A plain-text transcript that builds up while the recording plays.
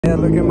Yeah,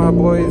 look at my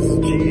boy's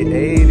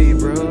G80,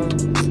 bro.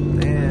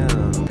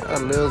 Damn.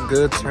 Got a little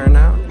good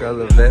turnout. Got a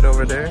little vet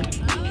over there.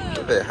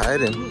 A bit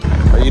hiding.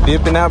 Are you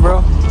dipping out,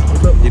 bro?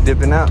 What's up? You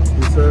dipping out?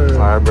 Yes, sir. All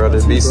right, bro.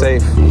 Just be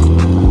safe.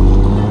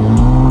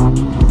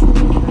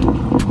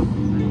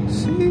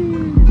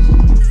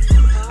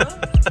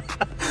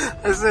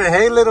 I said,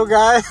 hey, little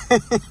guy.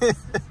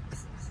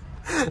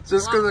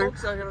 Just because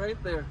folks out here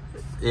right there.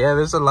 Yeah,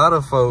 there's a lot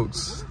of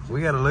folks.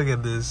 We gotta look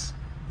at this.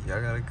 Y'all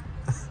gotta.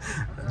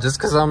 Just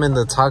because I'm in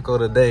the taco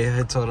today,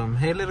 I told him,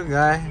 hey, little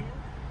guy.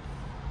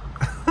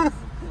 The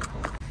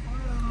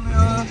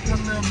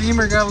little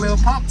Beamer got a little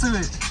pop to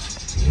it.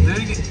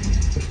 Dig it.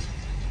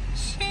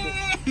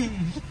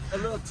 A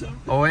little too.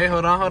 Oh, wait,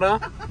 hold on. I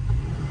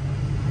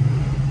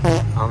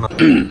don't know.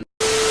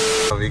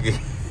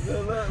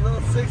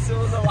 Little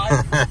 6-cylinder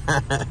light.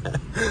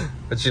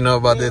 What you know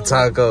about this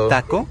taco?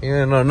 Taco? You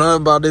don't know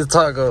nothing about this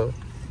taco.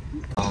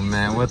 Oh,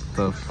 man, what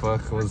the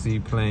fuck was he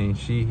playing?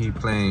 He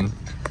playing.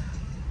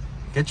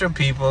 Get your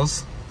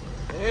peoples.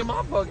 Hey,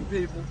 my fucking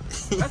people.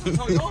 That's what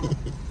Toyota.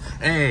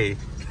 Hey.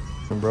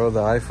 Bro,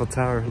 the Eiffel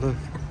Tower, look.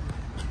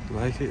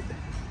 Like it?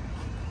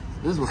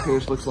 This is what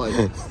Paris looks like.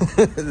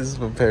 This is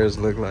what Paris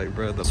look like,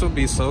 bro. This would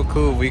be so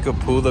cool if we could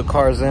pull the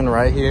cars in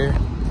right here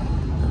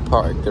and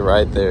park it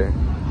right there.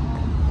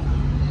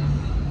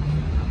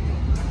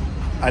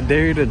 I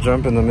dare you to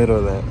jump in the middle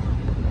of that.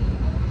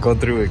 Go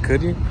through it,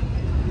 could you?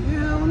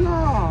 Hell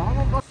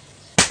no.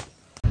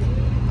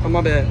 Oh,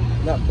 my bad.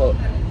 Not fuck.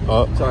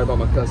 Oh. Sorry about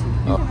my cussing.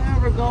 Oh. You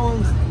never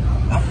going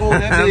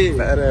that big.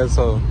 Fat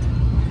asshole.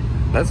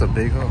 That's a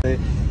big hole.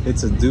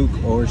 It's a Duke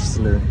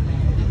Orsler.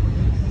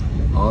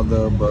 All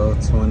the above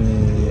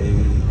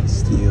 28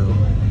 steel.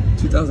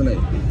 2008.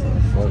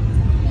 Fuck.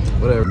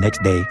 Whatever.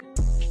 Next day.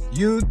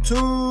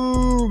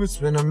 YouTube, it's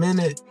been a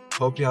minute.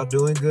 Hope y'all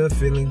doing good,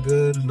 feeling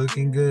good,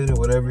 looking good, or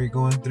whatever you're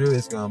going through,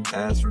 it's gonna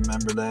pass.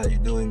 Remember that, you're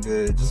doing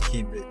good. Just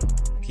keep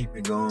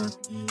it going.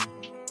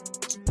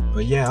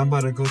 But yeah, I'm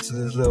about to go to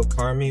this little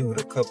car meet with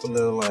a couple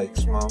of like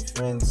small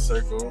friends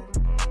circle.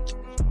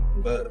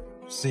 But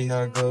see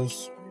how it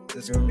goes.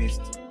 It's gonna be a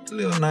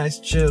little nice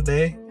chill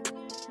day.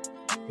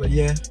 But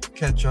yeah,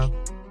 catch y'all.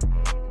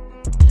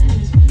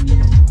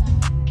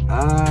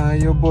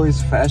 Your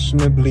boy's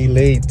fashionably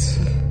late.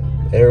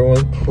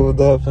 Everyone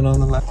pulled up and on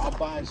the left. I'll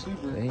buy a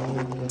super.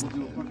 We'll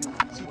do a fucking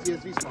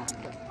CTSV spot.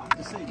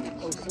 The same.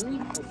 Oh, three?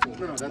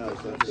 No,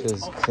 that's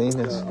Just clean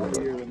as So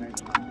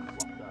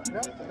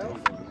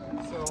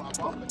I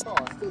bought the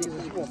car.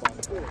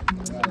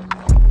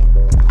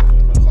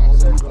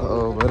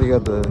 oh, buddy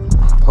got the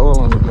pole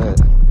on the back.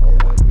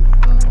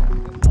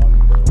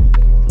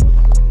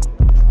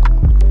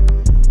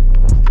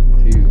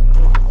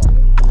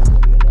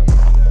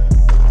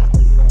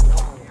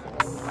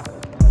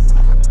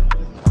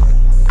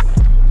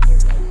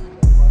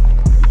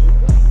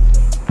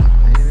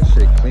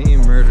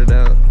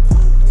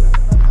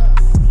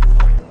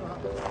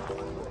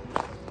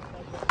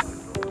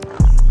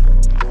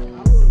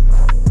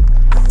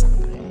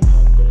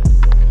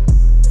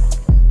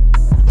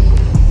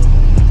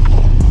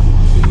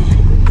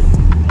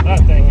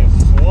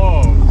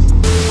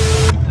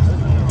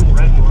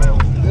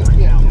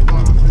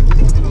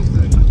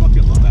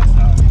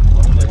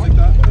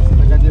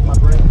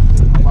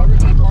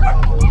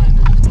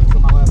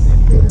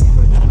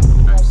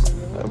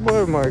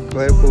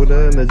 Marquay pulled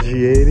in the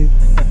G80.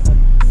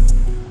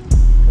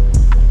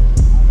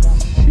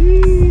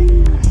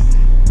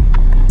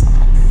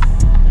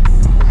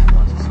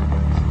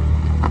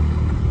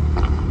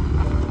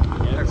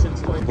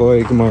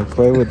 Boy,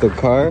 Marquay with the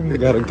car. We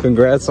got a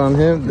congrats on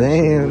him.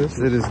 Damn, this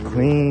shit is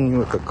clean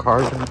with the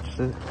cars and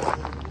shit.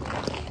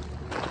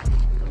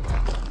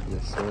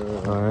 Yes,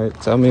 sir. All right,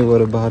 tell me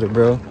what about it,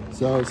 bro?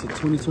 So it's a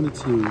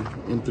 2022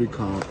 M3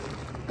 Comp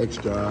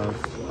X-Drive.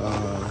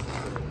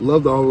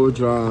 Love the all-wheel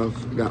drive.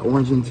 Got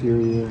orange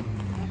interior.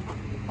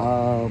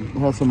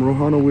 Has some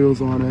Rohana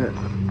wheels on it,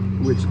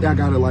 which I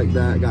got it like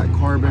that. Got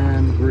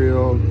carbon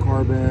grill,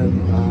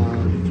 carbon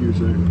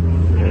diffuser.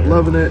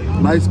 Loving it.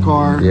 Nice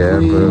car. Yeah,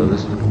 clean, bro.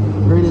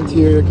 Great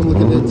interior. Come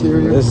look at the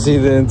interior. Let's see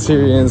the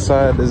interior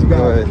inside this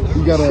boy.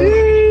 You got a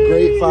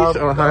great 5.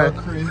 Oh, hi.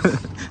 Chris.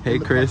 Hey,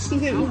 Chris.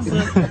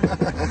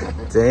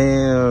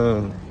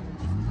 Damn.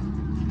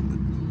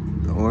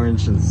 The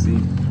orange and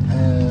seat.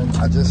 And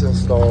I just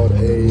installed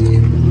a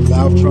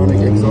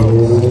Valvetronic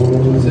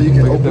exhaust, so you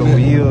can open the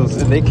wheels.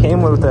 They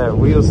came with that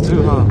wheels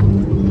too, huh?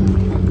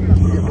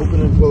 You can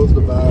open and close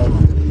the valve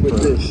with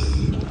this.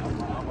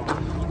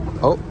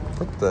 Oh,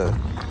 what the?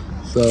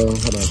 So hold on,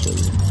 I'll show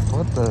you.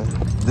 What the?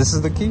 This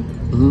is the key?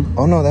 Mm-hmm.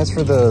 Oh no, that's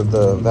for the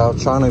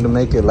Valvetronic to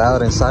make it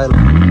loud and silent.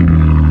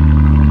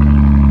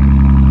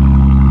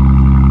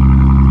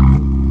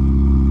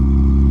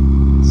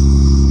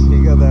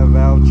 You got that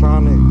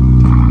Valvetronic.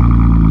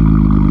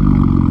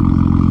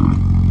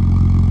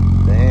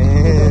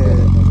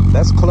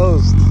 That's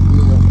closed,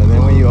 and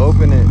then when you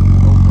open it,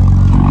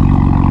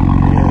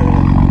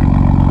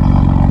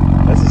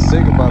 yeah, that's the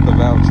sick about the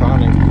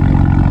Valvetronic.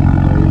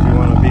 If you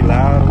want to be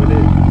loud with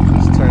it,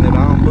 just turn it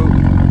on, boop.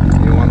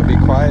 If you want to be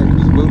quiet,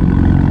 just boop.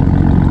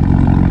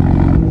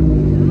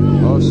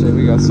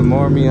 Want some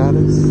more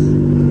Miatas?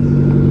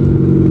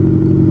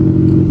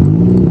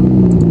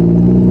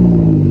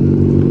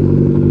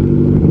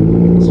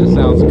 Shit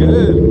sounds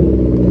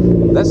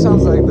good. That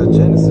sounds like the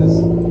Genesis.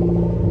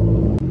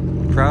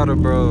 Proud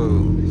of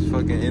bro's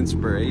fucking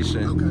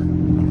inspiration.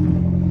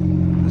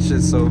 Okay. This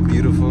shit's so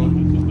beautiful.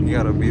 You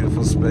got a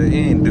beautiful space. He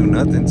ain't do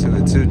nothing to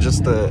it too,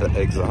 just the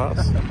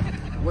exhaust.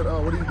 What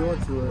are you doing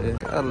to it? Yeah,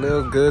 got a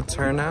little good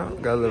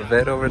turnout. Got a little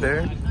vet over there.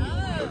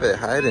 A vet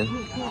hiding.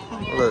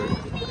 Look,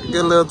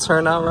 good little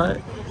turnout, right?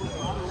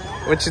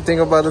 What you think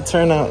about the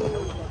turnout?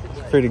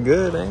 It's pretty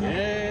good, ain't it?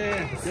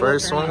 Yeah.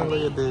 First one,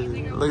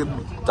 look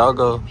at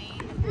doggo.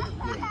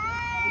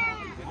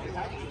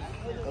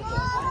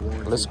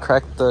 Let's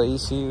crack the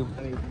ECU.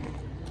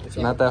 It's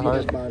not that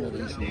hard.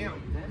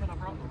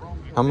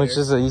 How much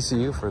is an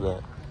ECU for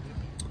that?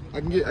 I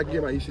can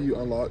get my ECU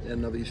unlocked and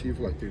another ECU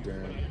for like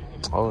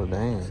 $3,000. Oh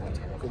dang. It's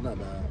not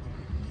bad.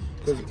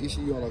 Because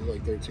ECU unlocked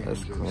like 13. That's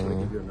so cool. they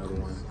give you another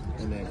one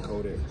and then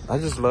code it. I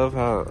just love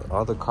how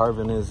all the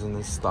carbon is in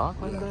this stock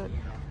like that.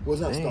 Well,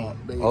 it's not Dang. stock.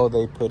 They put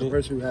the it? The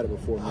person who had it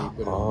before me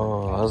put it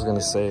Oh, I was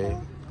gonna say.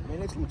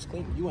 Man, it looks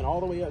clean. You went all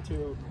the way up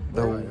to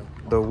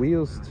The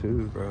wheels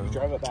too, bro. you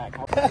drive it back.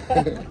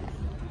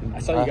 I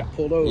saw you got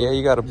pulled over. Yeah,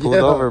 you got to pull it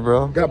over,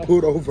 bro. Got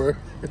pulled over.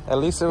 At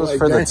least it was Like,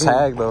 for the dang.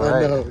 tag, though,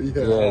 right? I know, yeah.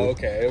 Oh,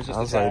 okay. It was just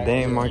I was the like, tag.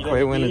 dang, You Marquay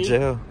know, went to you-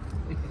 jail.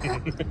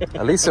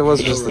 At least it was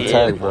just the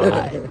tag, bro.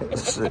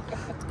 Shit.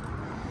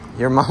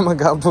 Your mama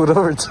got pulled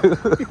over too.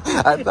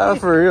 I thought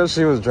for real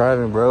she was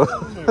driving, bro. Yeah,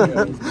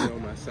 I was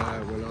on my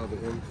side when all the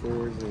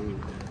M4s and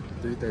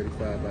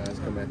 335 guys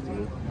come after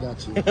me.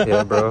 Got you.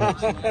 Yeah, bro.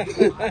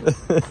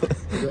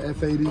 The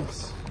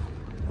F80s.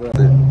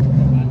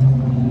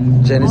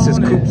 Genesis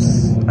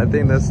Coupes. I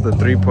think that's the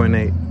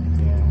 3.8.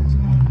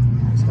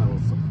 It's kind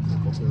of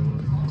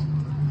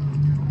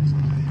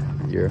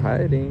a You're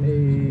hiding.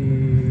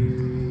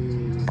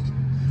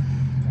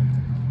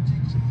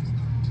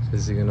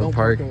 Is he gonna Don't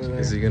park? park over there.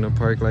 Is he gonna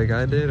park like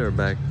I did or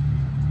back?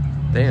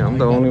 Damn, I'm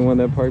the only one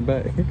that parked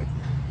back.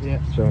 Yeah.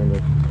 Showing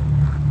the.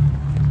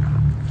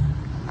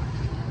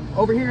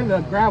 Over here in the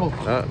gravel.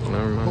 Oh,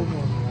 never mind.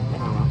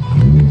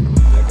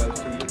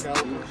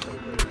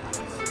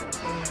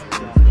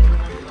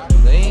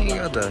 They ain't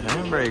got the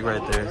handbrake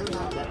right there.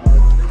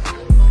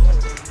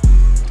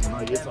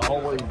 It's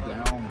always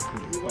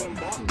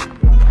down.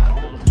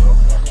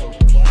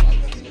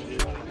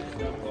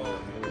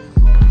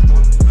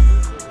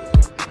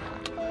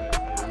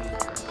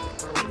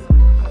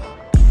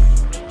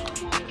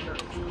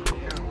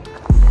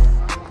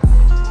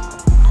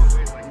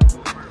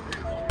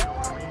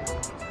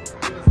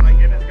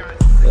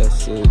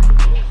 That's it.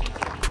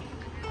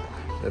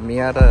 The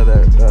Miata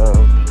that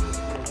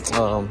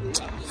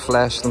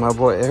flashed my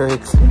boy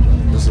Eric.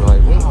 Just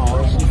like,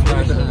 wow, she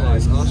flashed the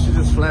eyes. Oh, she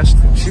just flashed.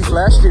 She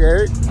flashed you,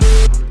 Eric.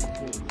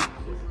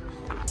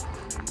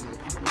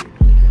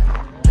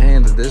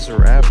 Man, this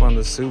wrap on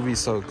the Subi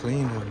so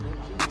clean.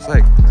 It's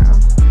like,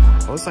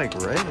 oh, it's like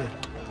red.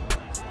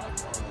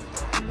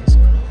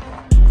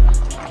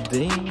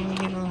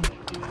 Damn.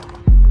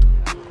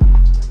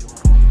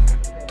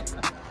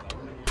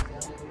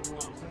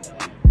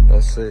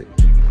 That's it.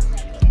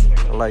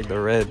 I like the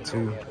red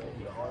too.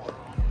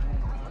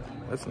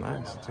 That's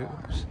nice too.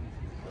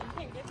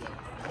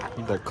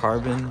 The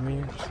carbon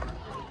mirrors.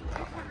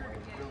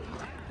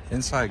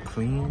 Inside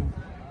clean.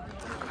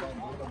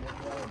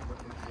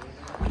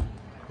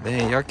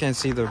 Dang, y'all can't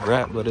see the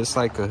wrap, but it's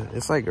like a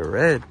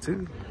red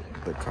too.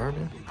 The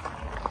carbon.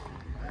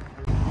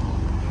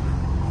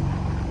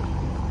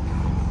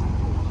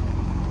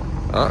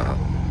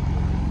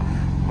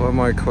 Boy,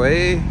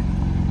 Marquay,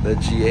 the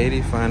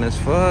G80 fine as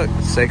fuck.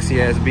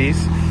 Sexy ass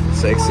beast.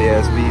 Sexy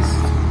ass beast.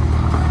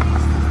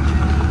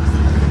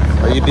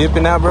 Are you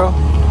dipping out, bro?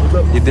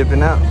 You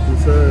dipping out?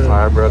 Yes, sir.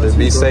 Alright, brother,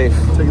 be safe.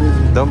 Take it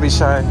easy. Don't be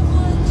shy.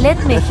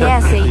 Let me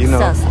hear say You know.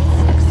 sauce.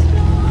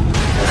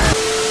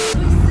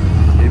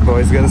 You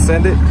boys gonna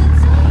send it?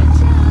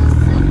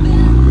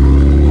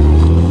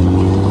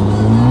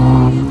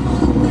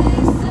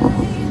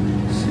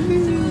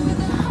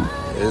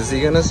 Is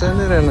he gonna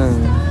send it or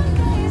no?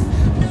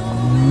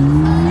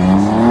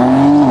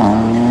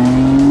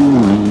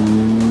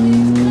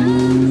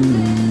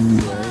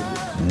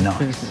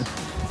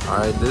 Nice.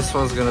 Alright, this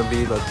one's gonna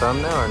be the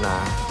thumbnail or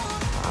not?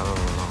 I don't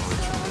know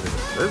which one it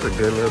is. This is a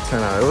good little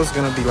turnout. It was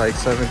gonna be like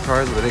 7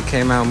 cars, but it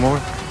came out more.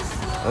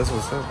 That's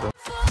what's up,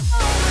 though.